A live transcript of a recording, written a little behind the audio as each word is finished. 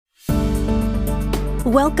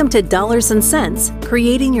Welcome to Dollars and Cents,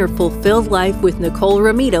 Creating Your Fulfilled Life with Nicole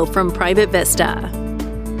Ramito from Private Vista.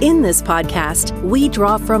 In this podcast, we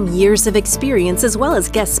draw from years of experience as well as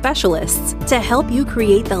guest specialists to help you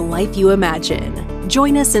create the life you imagine.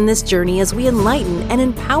 Join us in this journey as we enlighten and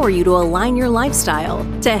empower you to align your lifestyle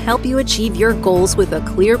to help you achieve your goals with a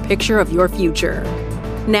clear picture of your future.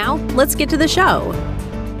 Now, let's get to the show.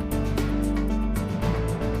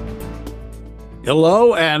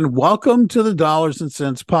 Hello and welcome to the Dollars and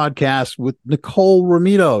Cents podcast with Nicole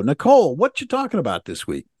Ramito. Nicole, what you talking about this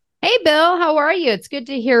week? Hey, Bill, how are you? It's good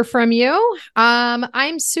to hear from you.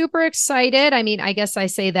 I'm super excited. I mean, I guess I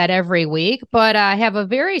say that every week, but I have a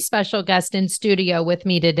very special guest in studio with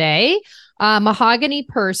me today, Mahogany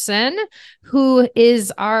person, who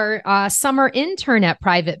is our summer intern at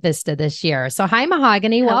Private Vista this year. So hi,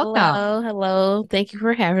 Mahogany. Welcome. Hello. Thank you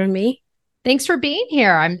for having me. Thanks for being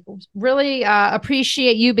here. I'm really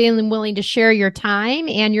appreciate you being willing to share your time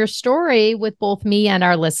and your story with both me and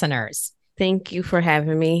our listeners. Thank you for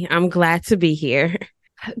having me. I'm glad to be here.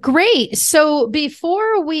 Great. So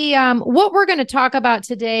before we, what we're going to talk about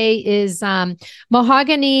today is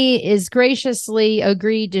Mahogany is graciously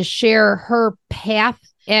agreed to share her path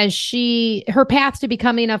her path to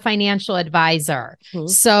becoming a financial advisor. Mm-hmm.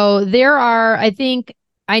 So there are,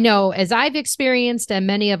 I know, as I've experienced and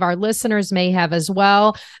many of our listeners may have as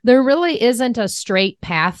well, there really isn't a straight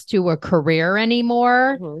path to a career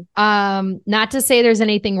anymore. Mm-hmm. Not to say there's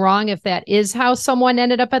anything wrong if that is how someone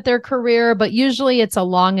ended up at their career, but usually it's a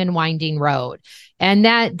long and winding road. And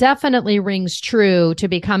that definitely rings true to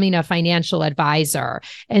becoming a financial advisor.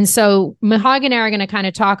 And so Mahogany and I are going to kind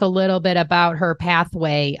of talk a little bit about her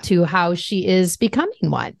pathway to how she is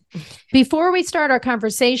becoming one. Before we start our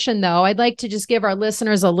conversation, though, I'd like to just give our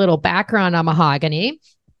listeners a little background on Mahogany.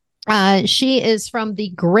 She is from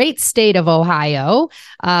the great state of Ohio,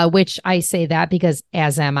 which I say that because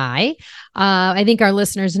as am I. I think our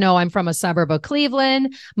listeners know I'm from a suburb of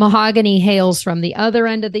Cleveland. Mahogany hails from the other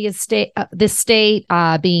end of the state,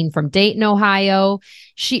 being from Dayton, Ohio.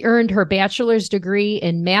 She earned her bachelor's degree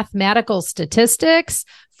in mathematical statistics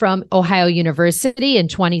from Ohio University in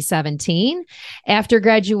 2017. After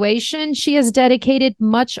graduation, she has dedicated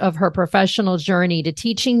much of her professional journey to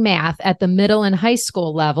teaching math at the middle and high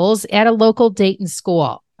school levels at a local Dayton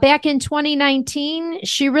school. Back in 2019,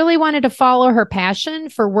 she really wanted to follow her passion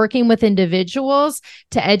for working with individuals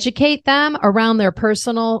to educate them around their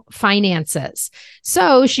personal finances.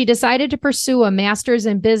 So she decided to pursue a master's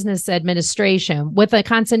in business administration with a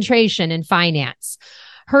concentration in finance.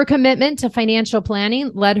 Her commitment to financial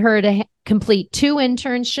planning led her to complete 2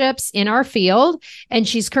 internships in our field, and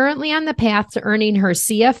she's currently on the path to earning her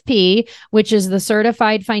CFP, which is the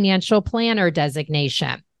Certified Financial Planner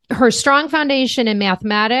designation. Her strong foundation in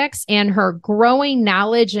mathematics and her growing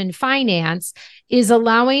knowledge in finance is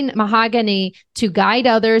allowing Mahogany to guide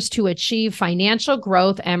others to achieve financial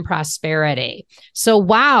growth and prosperity. So,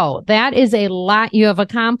 wow, that is a lot you have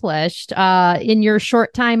accomplished in your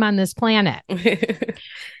short time on this planet.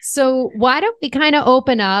 So why don't we kind of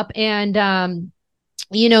open up and,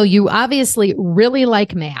 you obviously really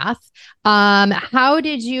like math. How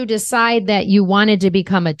did you decide that you wanted to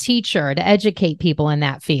become a teacher to educate people in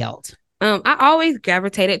that field? I always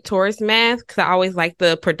gravitated towards math because I always liked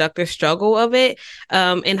the productive struggle of it.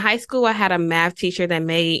 In high school, I had a math teacher that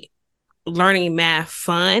made learning math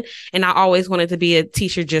fun. And I always wanted to be a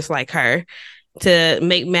teacher just like her, to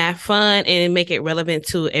make math fun and make it relevant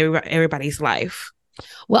to everybody's life.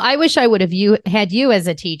 Well, I wish I would have had you as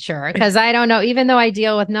a teacher, because I don't know, even though I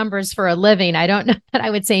deal with numbers for a living, I don't know that I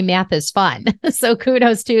would say math is fun. So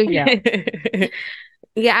kudos to you.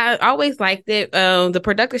 Yeah, I always liked it. The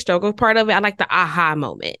productive struggle part of it, I like the aha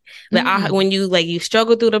moment. When you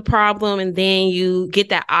struggle through the problem and then you get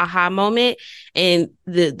that aha moment and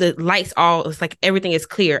the lights it's like everything is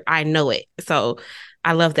clear. I know it. So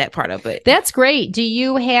I love that part of it. That's great. Do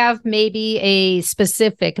you have maybe a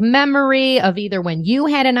specific memory of either when you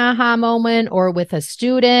had an aha moment or with a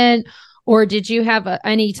student? Or did you have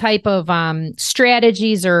any type of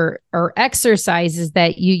strategies or exercises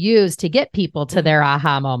that you use to get people to their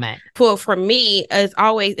aha moment? Well, for me, it's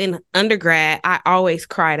always in undergrad, I always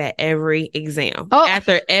cried at every exam,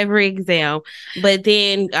 after every exam. But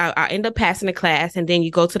then I end up passing the class, and then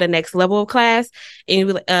you go to the next level of class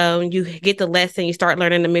and you get the lesson, you start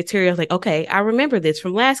learning the material. Like, okay, I remember this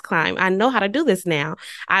from last time. I know how to do this now.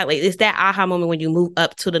 It's that aha moment when you move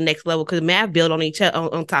up to the next level, because math build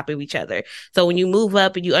on top of each other. other. So when you move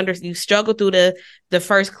up and you struggle through the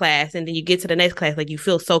first class and then you get to the next class, like you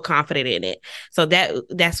feel so confident in it. So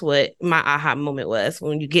that's what my aha moment was,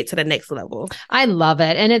 when you get to the next level. I love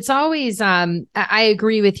it. And it's always, I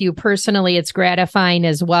agree with you personally. It's gratifying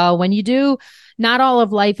as well when you do. Not all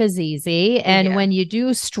of life is easy. And when you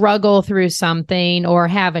do struggle through something or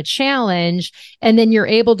have a challenge and then you're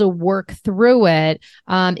able to work through it,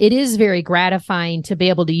 it is very gratifying to be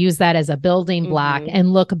able to use that as a building block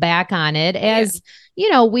and look back on it as, you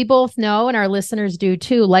know, we both know, and our listeners do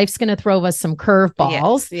too, life's going to throw us some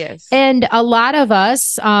curveballs. Yes. And a lot of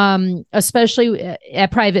us, especially at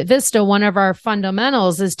Private Vista, one of our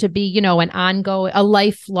fundamentals is to be, you know, a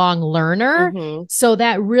lifelong learner. So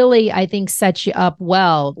that really, I think, sets you up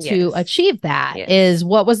well to achieve that. Is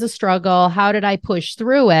what was the struggle? How did I push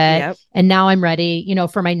through it? And now I'm ready, you know,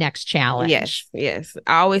 for my next challenge. Yes.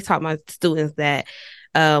 I always taught my students that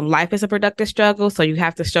life is a productive struggle. So you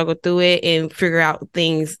have to struggle through it and figure out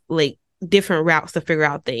things, like different routes to figure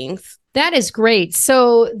out things. That is great.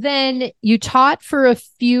 So then you taught for a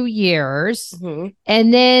few years.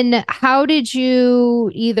 And then how did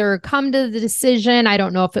you either come to the decision? I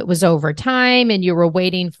don't know if it was over time and you were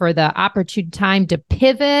waiting for the opportune time to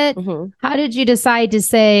pivot. How did you decide to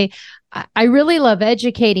say, I really love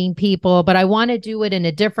educating people, but I want to do it in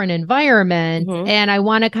a different environment. And I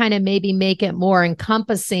want to kind of maybe make it more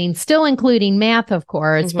encompassing, still including math, of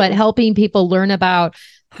course, but helping people learn about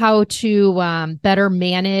how to better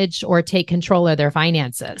manage or take control of their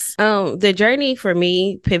finances? The journey for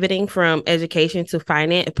me pivoting from education to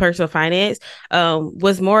personal finance,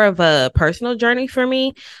 was more of a personal journey for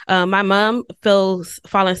me. My mom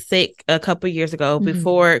fallen sick a couple years ago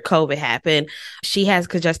before COVID happened. She has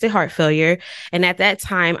congestive heart failure. And at that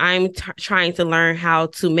time, I'm trying to learn how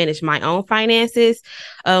to manage my own finances.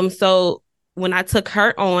 So when I took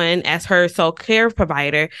her on as her sole care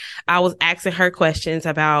provider, I was asking her questions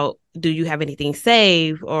about, do you have anything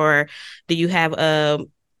saved, or do you have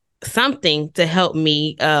something to help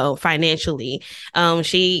me financially?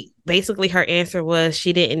 She basically, her answer was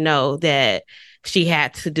she didn't know that she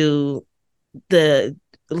had to do the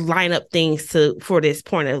line up things for this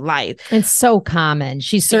point of life. It's so common.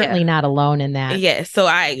 She's certainly not alone in that. So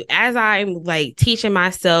as I'm like teaching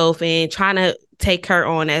myself and trying to take her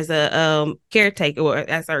on as a caretaker, or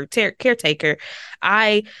as her caretaker,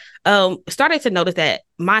 I started to notice that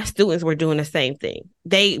my students were doing the same thing.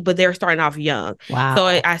 But they're starting off young. Wow. So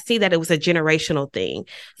I see that it was a generational thing.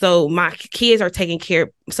 So my kids are taking care.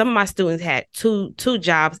 Some of my students had two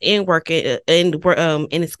jobs and working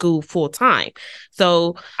in school full time.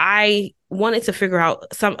 So I wanted to figure out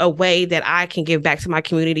a way that I can give back to my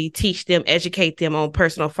community, teach them, educate them on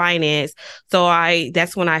personal finance. So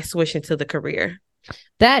that's when I switched into the career.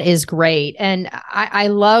 That is great. And I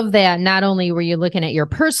love that not only were you looking at your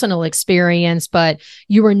personal experience, but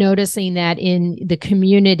you were noticing that in the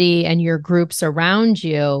community and your groups around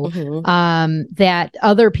you, that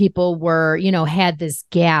other people were, had this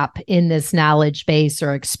gap in this knowledge base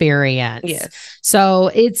or experience. Yes.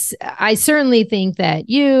 So I certainly think that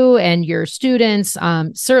you and your students,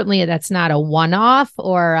 certainly that's not a one-off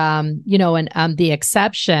or, the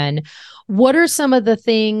exception. What are some of the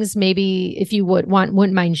things, maybe if you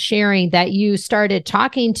wouldn't mind sharing, that you started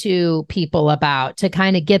talking to people about to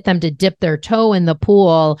kind of get them to dip their toe in the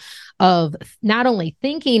pool of not only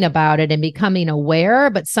thinking about it and becoming aware,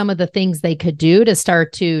 but some of the things they could do to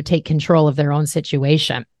start to take control of their own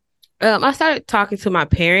situation? I started talking to my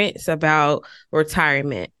parents about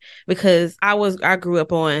retirement, because I grew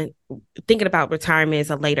up on thinking about retirement as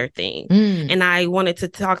a later thing. And I wanted to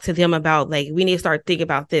talk to them about, like, we need to start thinking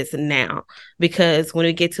about this now, because when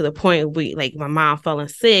we get to the point my mom falling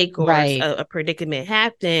sick or a predicament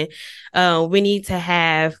happened, we need to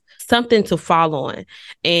have something to fall on.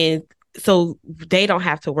 And so they don't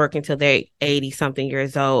have to work until they're 80 something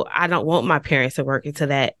years old. I don't want my parents to work until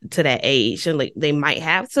that age. And they might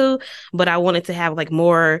have to, but I wanted to have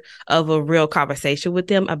more of a real conversation with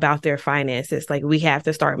them about their finances. We have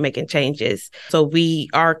to start making changes. So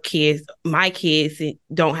my kids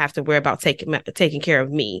don't have to worry about taking care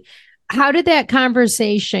of me. How did that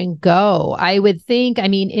conversation go? I would think,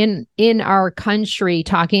 in our country,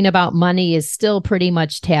 talking about money is still pretty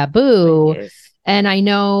much taboo. Yes. And I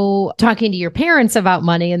know talking to your parents about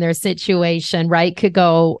money and their situation, could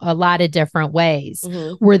go a lot of different ways.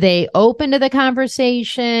 Were they open to the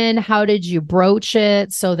conversation? How did you broach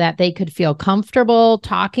it so that they could feel comfortable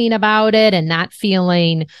talking about it and not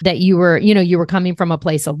feeling that you were coming from a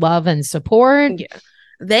place of love and support? Yeah.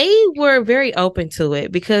 They were very open to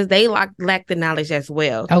it because they lack the knowledge as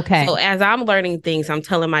well. Okay. So as I'm learning things, I'm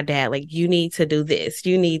telling my dad, like, you need to do this,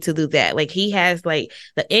 you need to do that. Like, he has like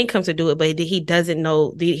the income to do it, but he doesn't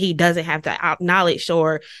know, he doesn't have the knowledge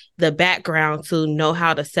or the background to know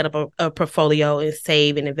how to set up a portfolio and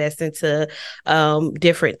save and invest into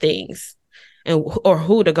different things, and or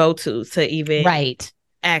who to go to even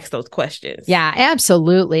ask those questions. Yeah,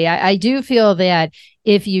 absolutely. I do feel that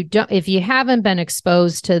if you haven't been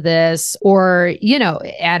exposed to this, or,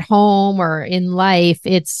 at home or in life,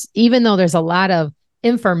 it's, even though there's a lot of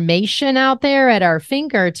information out there at our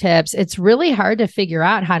fingertips, it's really hard to figure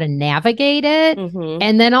out how to navigate it.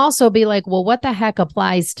 And then also be like, well, what the heck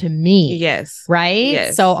applies to me? Yes. Right.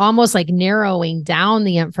 Yes. So almost like narrowing down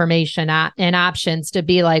the information and options to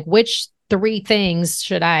be like, which 3 things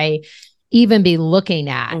should I even be looking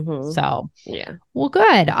at? So, yeah. Well,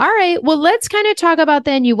 good. All right. Well, let's kind of talk about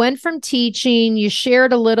then. You went from teaching, you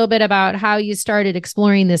shared a little bit about how you started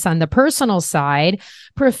exploring this on the personal side.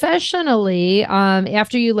 Professionally,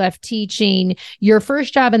 after you left teaching, your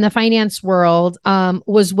first job in the finance world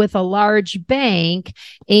was with a large bank,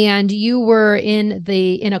 and you were in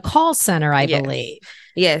a call center, I believe.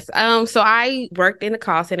 Yes. So I worked in the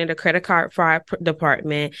call center, the credit card fraud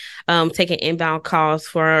department, taking inbound calls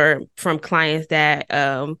from clients that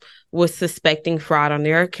was suspecting fraud on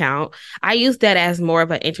their account. I used that as more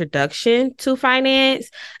of an introduction to finance.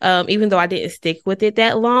 Even though I didn't stick with it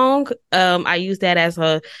that long, I used that as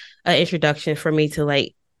an introduction for me to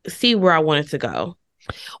like see where I wanted to go.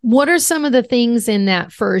 What are some of the things in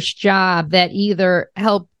that first job that either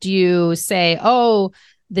helped you say, oh,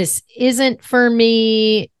 this isn't for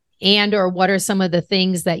me, and or what are some of the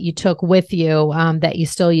things that you took with you that you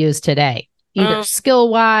still use today, either skill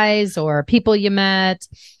wise or people you met?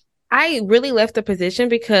 I really left the position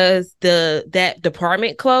because that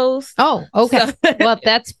department closed. Oh, okay. So, well,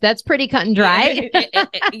 that's pretty cut and dry.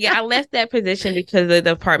 Yeah, I left that position because the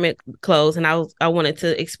department closed, and I wanted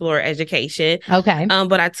to explore education. Okay.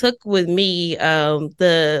 But I took with me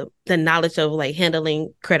the knowledge of like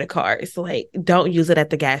handling credit cards. Like, don't use it at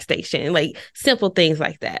the gas station. Like, simple things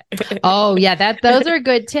like that. Oh yeah, those are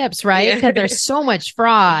good tips, right? Because there's so much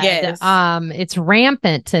fraud. Yes. It's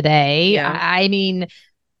rampant today. Yeah. I mean,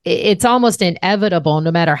 it's almost inevitable, no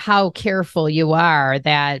matter how careful you are,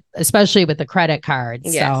 that especially with the credit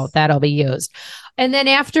cards. Yes. So that'll be used. And then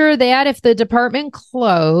after that, if the department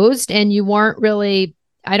closed and you weren't really,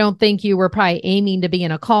 I don't think you were probably aiming to be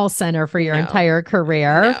in a call center for your entire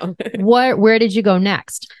career. No. Where did you go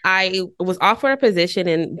next? I was offered a position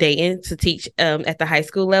in Dayton to teach at the high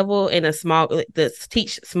school level in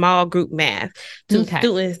teach small group math to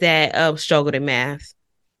students that struggled in math.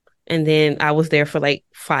 And then I was there for like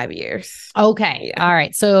 5 years. Okay. Yeah. All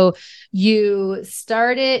right. So you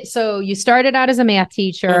started out as a math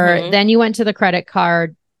teacher, then you went to the credit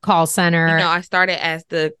card call center. No, I started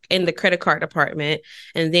in the credit card department,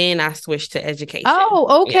 and then I switched to education.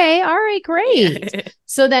 Oh, okay. Yeah. All right, great. Yeah.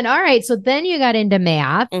 So then you got into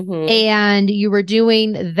math and you were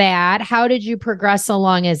doing that. How did you progress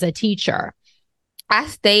along as a teacher? I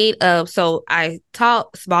stayed so I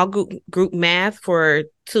taught small group math for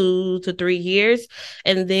 2 to 3 years,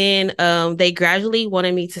 and then they gradually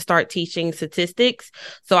wanted me to start teaching statistics.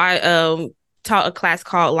 So I taught a class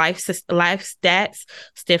called life stats,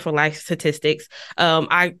 stand for life statistics.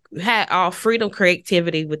 I had all freedom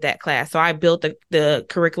creativity with that class, so I built the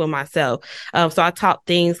curriculum myself. So I taught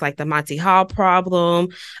things like the Monty Hall problem.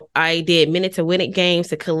 I did minute to win it games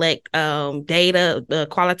to collect data,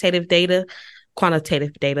 quantitative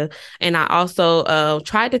data, and I also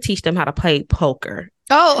tried to teach them how to play poker.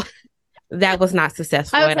 Oh, that was not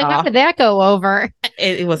successful at all. How did that go over?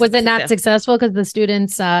 Was it not successful because the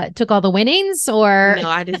students took all the winnings, or no?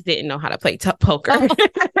 I just didn't know how to play poker.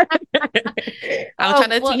 Oh.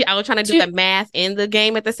 I was trying to do the math in the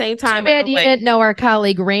game at the same time. Too bad you didn't know our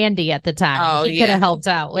colleague Randy at the time. Oh, he could have helped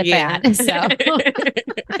out with that. So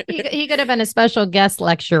he could have been a special guest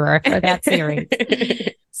lecturer for that series.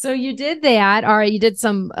 So you did that. All right. You did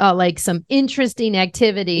some some interesting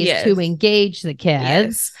activities to engage the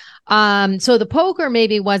kids. Yes. So the poker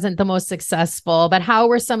maybe wasn't the most successful, but how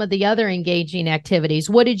were some of the other engaging activities?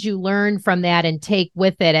 What did you learn from that and take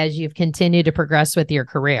with it as you've continued to progress with your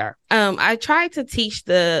career? I tried to teach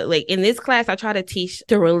in this class, I try to teach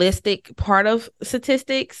the realistic part of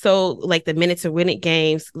statistics. So like the minutes to win it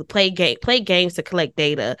games, play games to collect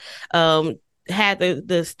data, had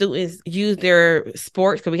the students use their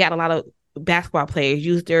sports, because we had a lot of basketball players,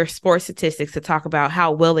 use their sports statistics to talk about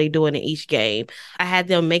how well they're doing in each game. I had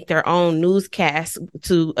them make their own newscast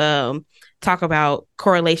to talk about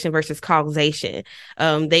correlation versus causation.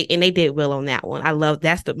 They did well on that one. I love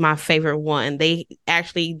that's my favorite one. They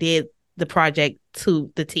actually did the project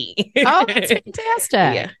to the T. Oh, that's fantastic.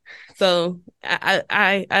 Yeah. So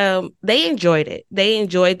they enjoyed it. They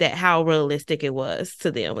enjoyed that how realistic it was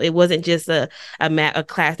to them. It wasn't just a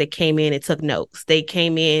class that came in and took notes. They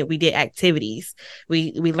came in, we did activities.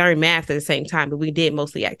 We learned math at the same time, but we did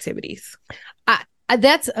mostly activities.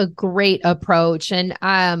 That's a great approach.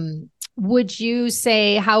 And would you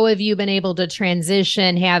say, how have you been able to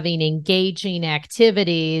transition having engaging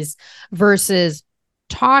activities versus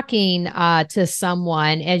talking to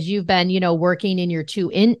someone as you've been, working in your two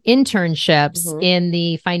internships in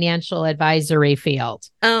the financial advisory field?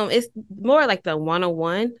 It's more like the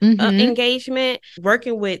one-on-one engagement,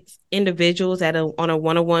 working with individuals on a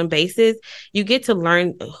one-on-one basis. You get to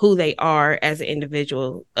learn who they are as an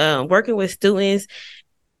individual. Working with students,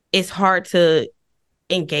 it's hard to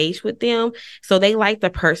engage with them. So they like the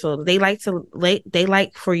personal. They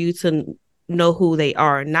like for you to know who they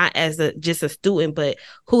are, not as just a student, but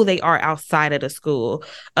who they are outside of the school.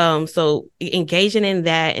 So engaging in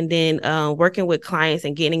that, and then working with clients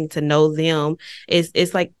and getting to know them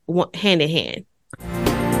is like hand in hand.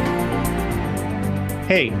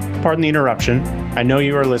 Hey, pardon the interruption. I know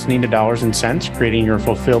you are listening to Dollars and Cents, Creating Your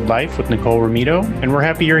Fulfilled Life with Nicole Romito, and we're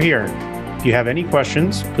happy you're here. If you have any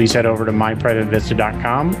questions, please head over to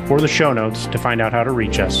myprivatevista.com or the show notes to find out how to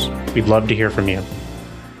reach us. We'd love to hear from you.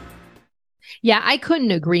 Yeah, I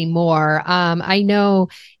couldn't agree more. I know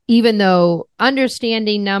even though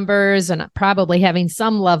understanding numbers and probably having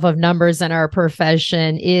some love of numbers in our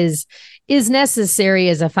profession is necessary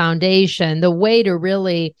as a foundation, the way to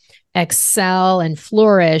really excel and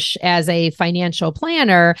flourish as a financial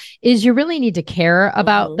planner is you really need to care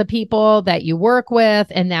about the people that you work with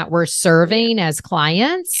and that we're serving as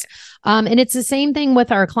clients. And it's the same thing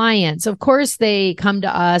with our clients. Of course, they come to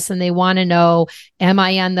us and they want to know, am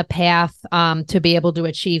I on the path to be able to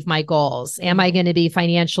achieve my goals? Am I going to be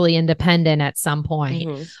financially independent at some point?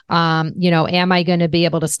 Am I going to be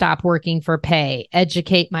able to stop working for pay,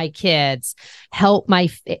 educate my kids, help my,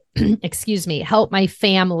 help my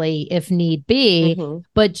family if need be?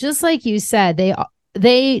 But just like you said,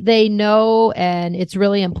 they know, and it's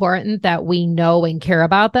really important that we know and care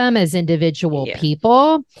about them as individual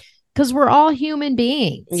people. Because we're all human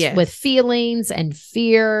beings with feelings and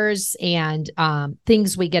fears and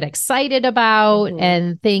things we get excited about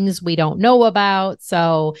and things we don't know about.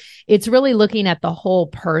 So it's really looking at the whole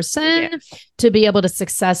person to be able to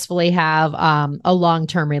successfully have a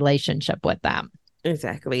long-term relationship with them.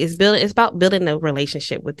 Exactly. It's about building a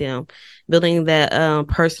relationship with them, building that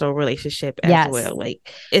personal relationship as well. Like,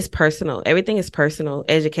 it's personal. Everything is personal.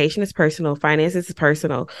 Education is personal. Finances is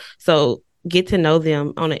personal. So get to know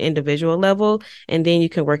them on an individual level, and then you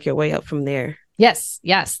can work your way up from there. Yes.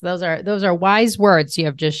 Those are wise words you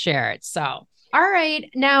have just shared. So, all right.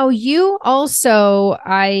 Now you also,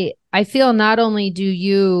 I feel not only do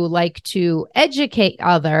you like to educate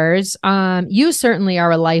others, you certainly are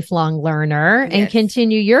a lifelong learner and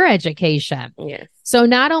continue your education. Yes. So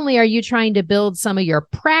not only are you trying to build some of your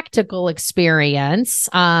practical experience,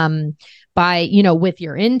 by, with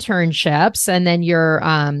your internships and then your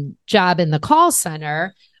job in the call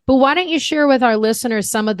center. But why don't you share with our listeners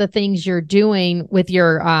some of the things you're doing with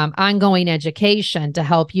your ongoing education to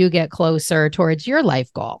help you get closer towards your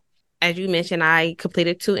life goal? As you mentioned, I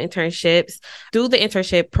completed 2 internships through the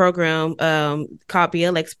internship program called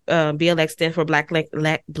BLX. BLX stands for Black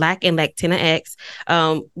and Latina X.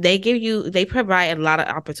 They provide a lot of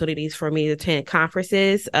opportunities for me to attend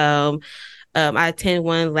conferences. I attended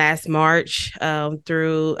one last March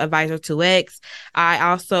through Advisor 2X. I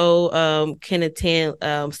also can attend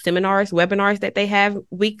webinars that they have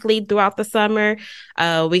weekly throughout the summer.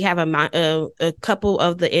 We have a couple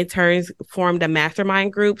of the interns formed a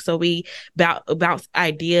mastermind group, so we bounce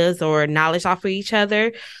ideas or knowledge off of each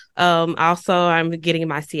other. Also, I'm getting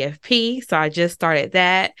my CFP, so I just started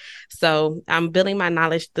that. So I'm building my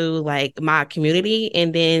knowledge through like my community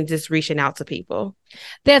and then just reaching out to people.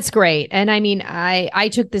 That's great. And I mean, I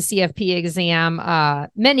took the CFP exam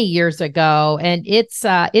many years ago, and it's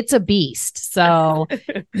a beast. So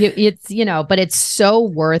but it's so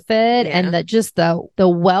worth it. And just the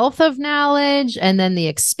wealth of knowledge and then the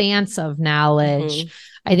expanse of knowledge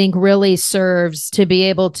I think really serves to be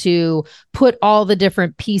able to put all the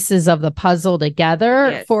different pieces of the puzzle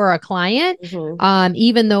together for a client.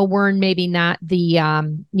 Even though we're maybe not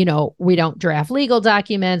the, we don't draft legal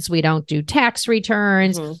documents, we don't do tax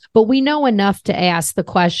returns, but we know enough to ask the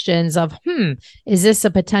questions of, is this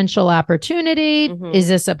a potential opportunity? Is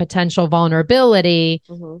this a potential vulnerability?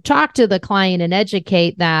 Talk to the client and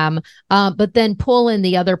educate them, but then pull in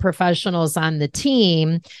the other professionals on the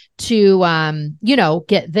team to,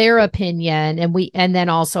 get their opinion, and then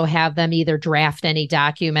also have them either draft any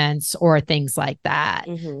documents or things like that.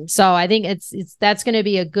 So I think that's going to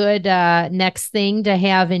be a good next thing to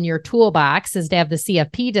have in your toolbox, is to have the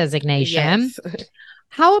CFP designation. Yes.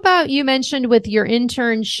 How about, you mentioned with your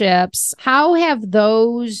internships, how have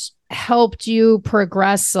those helped you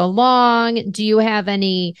progress along? Do you have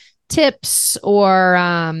any tips or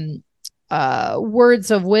words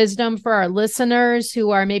of wisdom for our listeners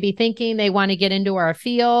who are maybe thinking they want to get into our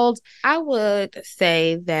field? I would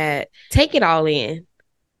say that take it all in.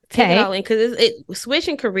 Take it all in, because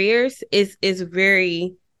switching careers is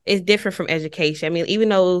different from education. I mean, even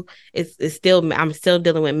though I'm still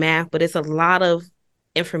dealing with math, but it's a lot of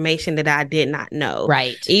information that I did not know.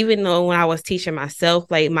 Right. Even though when I was teaching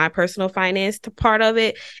myself, like my personal finance part of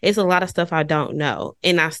it, it's a lot of stuff I don't know,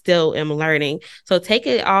 and I still am learning. So take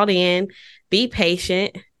it all in, be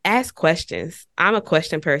patient, ask questions. I'm a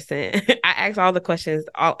question person. I ask all the questions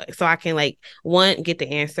so I can, like, one, get the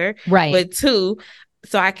answer. Right. But two,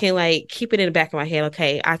 so I can, like, keep it in the back of my head.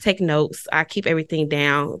 Okay, I take notes, I keep everything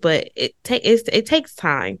down, but it takes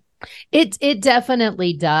time. It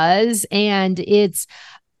definitely does. And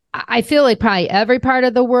I feel like probably every part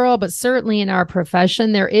of the world, but certainly in our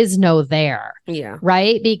profession, there is no there. Yeah.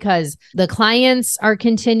 Right. Because the clients are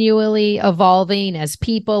continually evolving as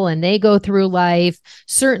people, and they go through life.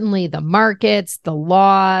 Certainly the markets, the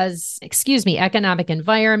laws, economic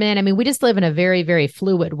environment. I mean, we just live in a very, very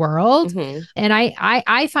fluid world. And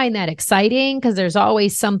I find that exciting, because there's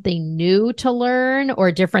always something new to learn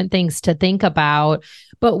or different things to think about.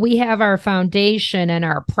 But we have our foundation and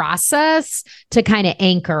our process to kind of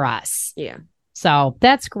anchor us. Yeah. So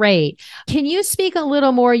that's great. Can you speak a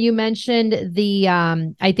little more? You mentioned the,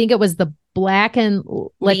 I think it was the Black and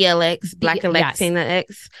BLX, Black and Latina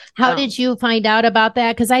X. How did you find out about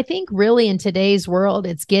that? Because I think really in today's world,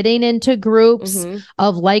 it's getting into groups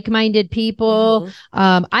of like-minded people.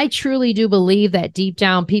 I truly do believe that deep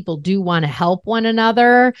down, people do want to help one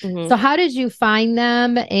another. So how did you find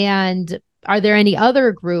them? And are there any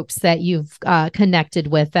other groups that you've connected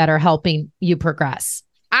with that are helping you progress?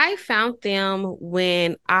 I found them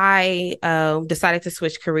when I decided to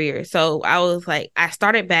switch careers. So I was like, I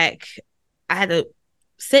had to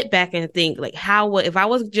sit back and think, like, if I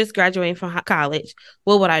was just graduating from college,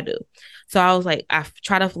 what would I do? So I was like, I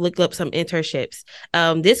tried to look up some internships.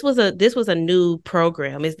 This was a new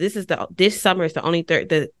program. This summer is the only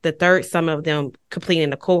the third summer of them completing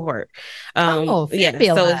the cohort. Fabulous.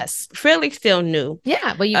 Yeah, so it's fairly still new.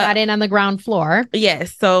 Yeah, but you got in on the ground floor.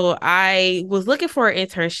 Yes. So I was looking for an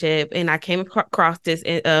internship, and I came across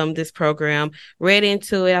this program, read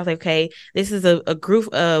into it. I was like, okay, this is a group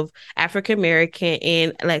of African American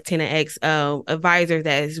and Latinx advisors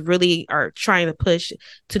that really are trying to push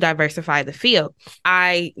to diversify the field.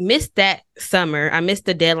 I missed that summer. I missed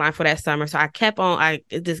the deadline for that summer. So I kept on,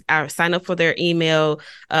 I signed up for their email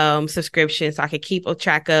subscription so I could keep a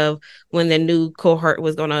track of when the new cohort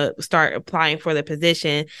was going to start applying for the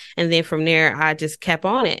position. And then from there, I just kept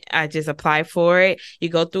on it. I just applied for it. You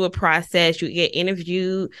go through a process, you get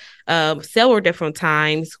interviewed several different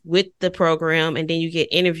times with the program, and then you get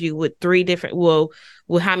interviewed with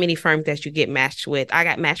with how many firms that you get matched with. I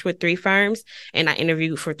got matched with 3 firms, and I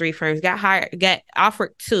interviewed for 3 firms. Got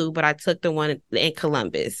offered 2, but I took the one in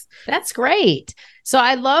Columbus. That's great. So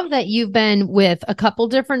I love that you've been with a couple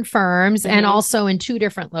different firms and also in 2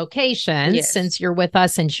 different locations since you're with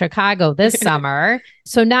us in Chicago this summer.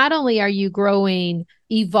 So not only are you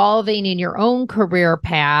evolving in your own career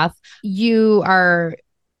path, you are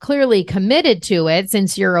clearly committed to it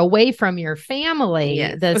since you're away from your family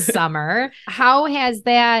this summer. How has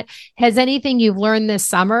anything you've learned this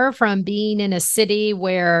summer from being in a city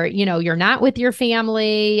where, you're not with your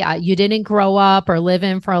family, you didn't grow up or live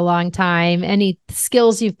in for a long time, any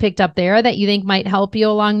skills you've picked up there that you think might help you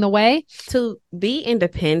along the way? To be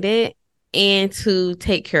independent and to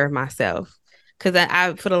take care of myself. Because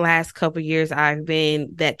I for the last couple of years, I've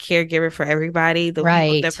been that caregiver for everybody, the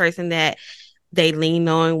person that they lean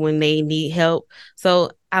on when they need help.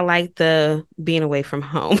 So I like the being away from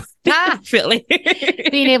home feeling.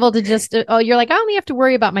 Being able to just, you're like, I only have to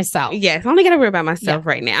worry about myself. Yes, I only got to worry about myself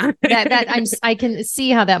right now. I can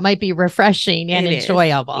see how that might be refreshing and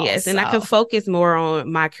enjoyable. Yes, and I can focus more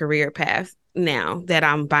on my career path now that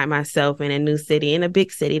I'm by myself in a new city, in a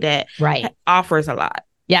big city that offers a lot.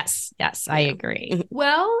 Yes, I agree.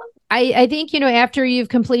 Well, I think, after you've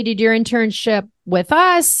completed your internship with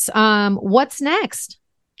us, what's next?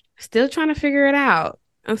 Still trying to figure it out.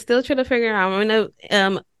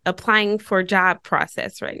 I'm applying for job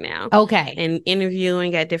process right now. Okay. And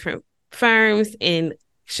interviewing at different firms in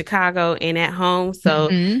Chicago and at home. So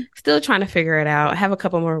still trying to figure it out. I have a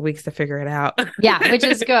couple more weeks to figure it out. Yeah, which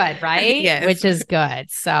is good, right? Yes. Which is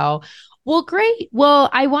good. So, well, great.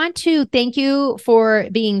 Well, I want to thank you for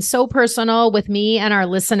being so personal with me and our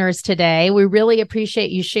listeners today. We really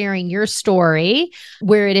appreciate you sharing your story,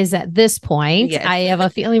 where it is at this point. Yes. I have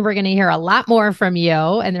a feeling we're going to hear a lot more from you,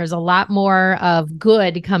 and there's a lot more of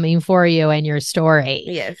good coming for you and your story.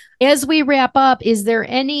 Yes. As we wrap up, is there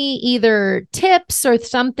any either tips or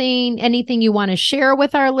anything you want to share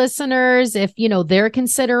with our listeners if, they're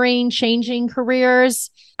considering changing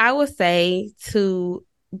careers? I would say to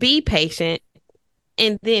be patient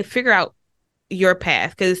and then figure out your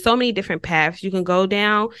path, because there's so many different paths you can go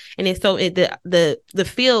down, and it's the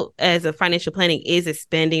field as a financial planning is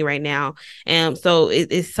expanding right now, and so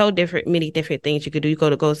it's so different, many different things you could do. You go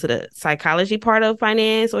to the psychology part of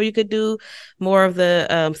finance, or you could do more of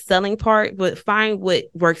the selling part, but find what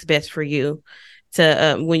works best for you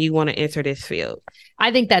to when you want to enter this field.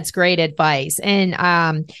 I think that's great advice.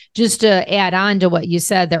 And just to add on to what you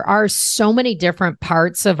said, there are so many different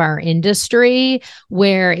parts of our industry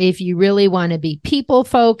where if you really want to be people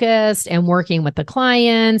focused and working with the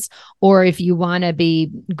clients, or if you want to be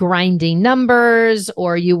grinding numbers,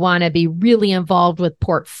 or you want to be really involved with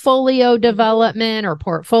portfolio development or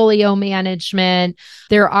portfolio management,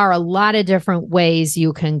 there are a lot of different ways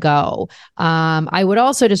you can go. I would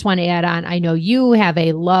also just want to add on, I know you have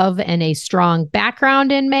a love and a strong background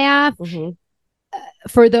in math.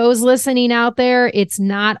 For those listening out there, it's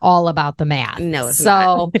not all about the math. No, it's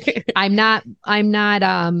not.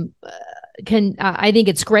 I think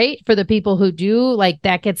it's great for the people who do, like,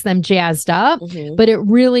 that gets them jazzed up, but it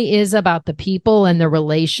really is about the people and the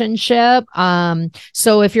relationship.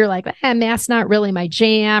 So if you're like, math's not really my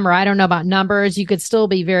jam, or I don't know about numbers, you could still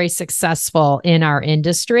be very successful in our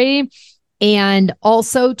industry. And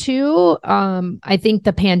also too, I think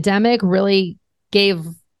the pandemic really gave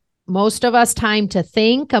most of us time to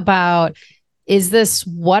think about, is this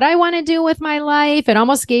what I want to do with my life? It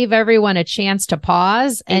almost gave everyone a chance to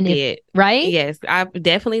pause. Right? Yes. I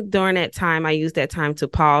definitely, during that time, I used that time to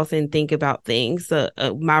pause and think about things,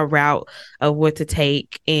 my route of what to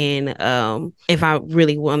take, and if I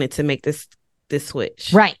really wanted to make this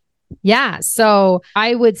switch. Right. Yeah. So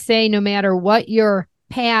I would say no matter what your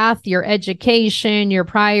path, your education, your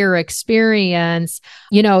prior experience,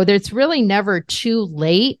 there's really never too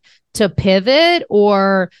late to pivot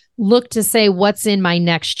or look to say, what's in my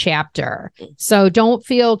next chapter? So don't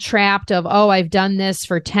feel trapped of, I've done this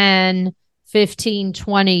for 10, 15,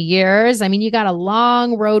 20 years. I mean, you got a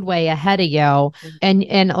long roadway ahead of you,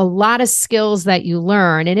 and a lot of skills that you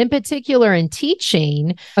learn. And in particular in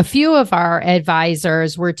teaching, a few of our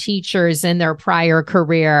advisors were teachers in their prior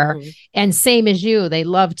career. And same as you, they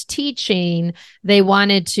loved teaching. They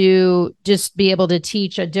wanted to just be able to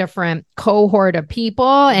teach a different cohort of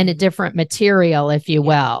people and a different material, if you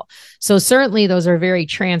will. So certainly those are very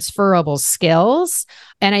transferable skills.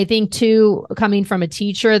 And I think too, coming from a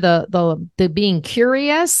teacher, the being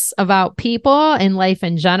curious about people and life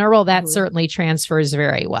in general, that certainly transfers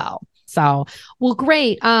very well. So, well,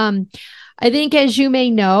 great. I think, as you may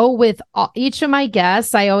know, with each of my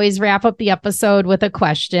guests, I always wrap up the episode with a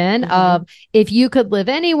question of, if you could live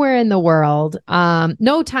anywhere in the world,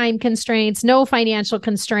 no time constraints, no financial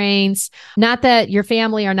constraints, not that your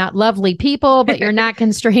family are not lovely people, but you're not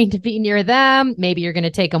constrained to be near them. Maybe you're going to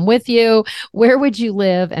take them with you. Where would you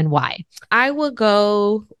live and why? I would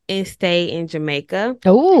go and stay in Jamaica.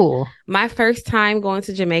 Oh, my first time going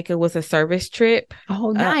to Jamaica was a service trip.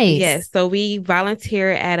 Oh, nice. Yes. So we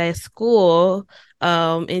volunteered at a school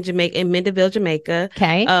in Jamaica, in Mendeville, Jamaica.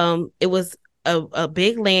 Okay. It was a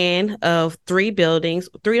big land of 3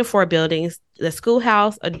 or 4 buildings, the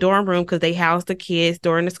schoolhouse, a dorm room, because they housed the kids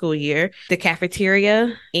during the school year, the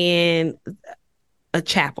cafeteria, and a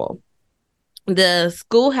chapel. The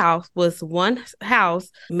schoolhouse was one house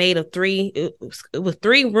made of it was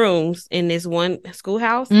 3 rooms in this one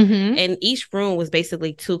schoolhouse. And each room was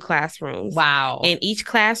basically 2 classrooms. Wow. And each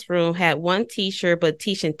classroom had one teacher, but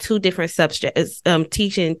teaching 2 different subjects,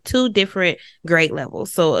 teaching 2 different grade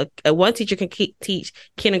levels. So one teacher can teach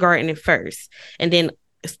kindergarten and first, and then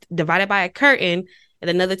divided by a curtain, and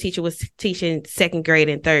another teacher was teaching 2nd grade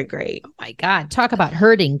and 3rd grade. Oh my God. Talk about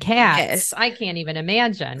herding cats. Yes. I can't even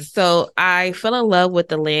imagine. So I fell in love with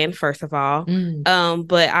the land, first of all.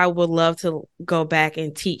 But I would love to go back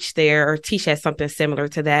and teach there, or teach at something similar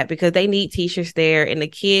to that, because they need teachers there, and the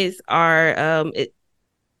kids are,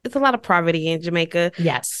 it's a lot of poverty in Jamaica.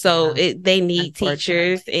 Yes. So they need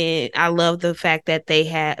teachers. And I love the fact that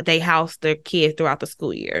they house their kids throughout the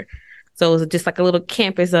school year. So it was just like a little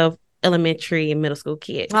campus of elementary and middle school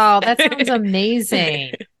kids. Oh, that sounds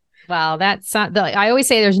amazing. Well, I always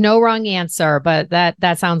say there's no wrong answer, but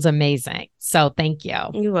that sounds amazing. So thank you.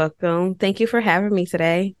 You're welcome. Thank you for having me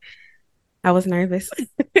today. I was nervous.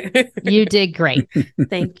 You did great.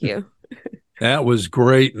 Thank you. That was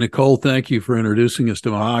great. Nicole, thank you for introducing us to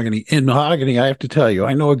Mahogany. And Mahogany, I have to tell you,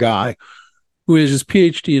 I know a guy who has his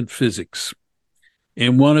PhD in physics,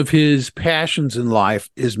 and one of his passions in life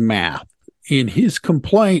is math. And his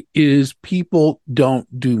complaint is people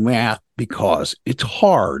don't do math because it's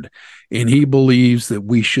hard. And he believes that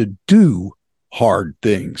we should do hard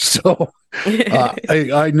things. So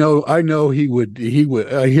I know he would,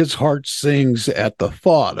 his heart sings at the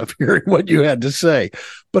thought of hearing what you had to say.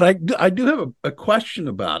 But I do have a question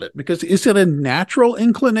about it, because is it a natural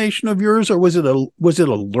inclination of yours, or was it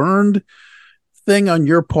a learned thing on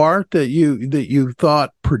your part that you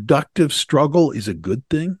thought productive struggle is a good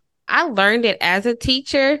thing? I learned it as a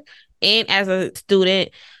teacher and as a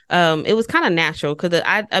student. It was kind of natural, because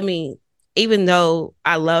I mean, even though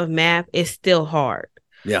I love math, it's still hard.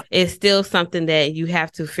 Yeah. It's still something that you have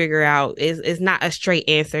to figure out. It's not a straight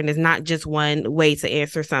answer, and it's not just one way to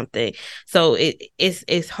answer something. So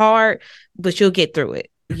it's hard, but you'll get through it.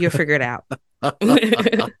 You'll figure it out.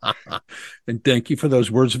 And thank you for those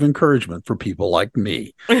words of encouragement for people like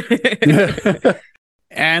me.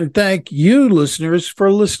 And thank you, listeners,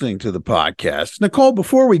 for listening to the podcast. Nicole,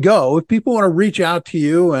 before we go, if people want to reach out to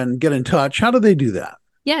you and get in touch, how do they do that?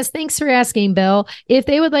 Yes, thanks for asking, Bill. If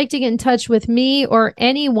they would like to get in touch with me or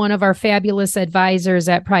any one of our fabulous advisors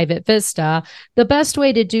at Private Vista, the best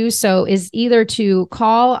way to do so is either to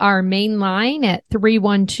call our main line at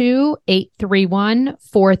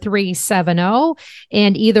 312-831-4370,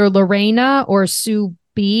 and either Lorena or Sue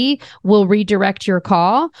B will redirect your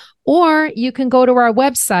call, or you can go to our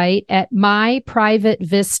website at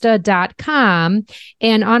myprivatevista.com,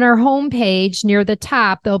 and on our homepage near the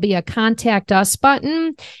top, there'll be a contact us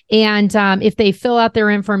button. And if they fill out their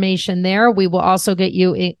information there, we will also get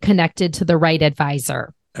you connected to the right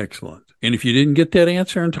advisor. Excellent. And if you didn't get that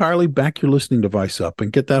answer entirely, back your listening device up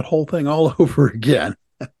and get that whole thing all over again.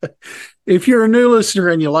 If you're a new listener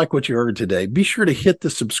and you like what you heard today, be sure to hit the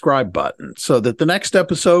subscribe button so that the next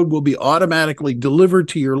episode will be automatically delivered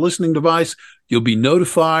to your listening device. You'll be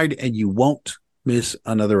notified and you won't miss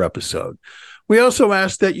another episode. We also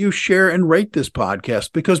ask that you share and rate this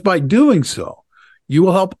podcast, because by doing so, you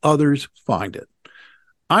will help others find it.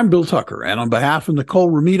 I'm Bill Tucker, and on behalf of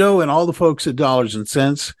Nicole Romito and all the folks at Dollars and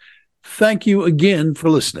Cents, thank you again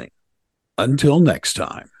for listening. Until next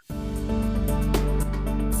time.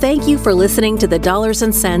 Thank you for listening to the Dollars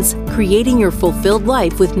and Cents Creating Your Fulfilled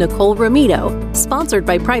Life with Nicole Romito, sponsored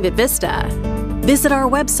by Private Vista. Visit our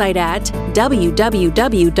website at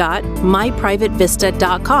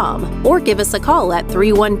www.myprivatevista.com or give us a call at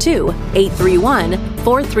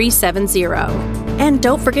 312-831-4370. And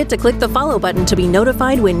don't forget to click the follow button to be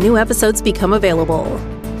notified when new episodes become available.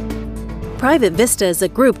 Private Vista is a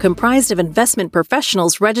group comprised of investment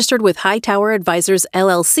professionals registered with Hightower Advisors,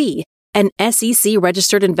 LLC, an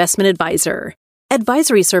SEC-registered investment advisor.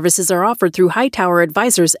 Advisory services are offered through Hightower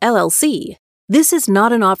Advisors, LLC. This is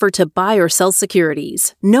not an offer to buy or sell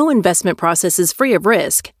securities. No investment process is free of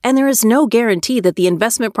risk, and there is no guarantee that the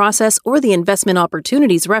investment process or the investment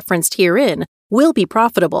opportunities referenced herein will be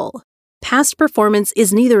profitable. Past performance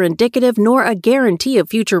is neither indicative nor a guarantee of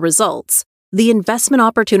future results. The investment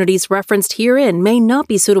opportunities referenced herein may not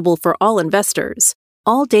be suitable for all investors.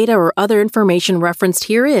 All data or other information referenced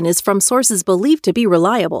herein is from sources believed to be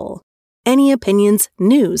reliable. Any opinions,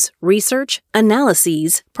 news, research,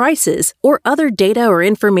 analyses, prices, or other data or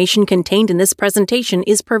information contained in this presentation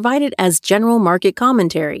is provided as general market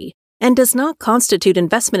commentary and does not constitute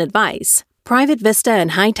investment advice. Private Vista and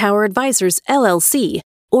Hightower Advisors, LLC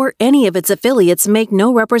or any of its affiliates make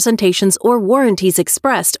no representations or warranties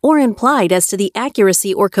expressed or implied as to the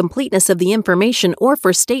accuracy or completeness of the information or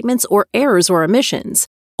for statements or errors or omissions,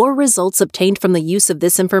 or results obtained from the use of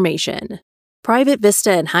this information. Private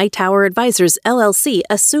Vista and Hightower Advisors, LLC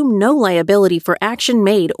assume no liability for action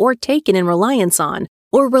made or taken in reliance on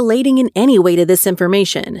or relating in any way to this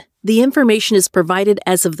information. The information is provided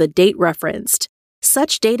as of the date referenced.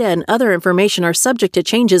 Such data and other information are subject to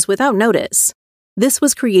changes without notice. This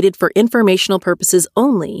was created for informational purposes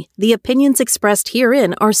only. The opinions expressed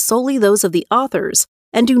herein are solely those of the authors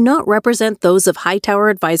and do not represent those of Hightower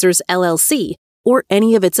Advisors, LLC, or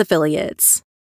any of its affiliates.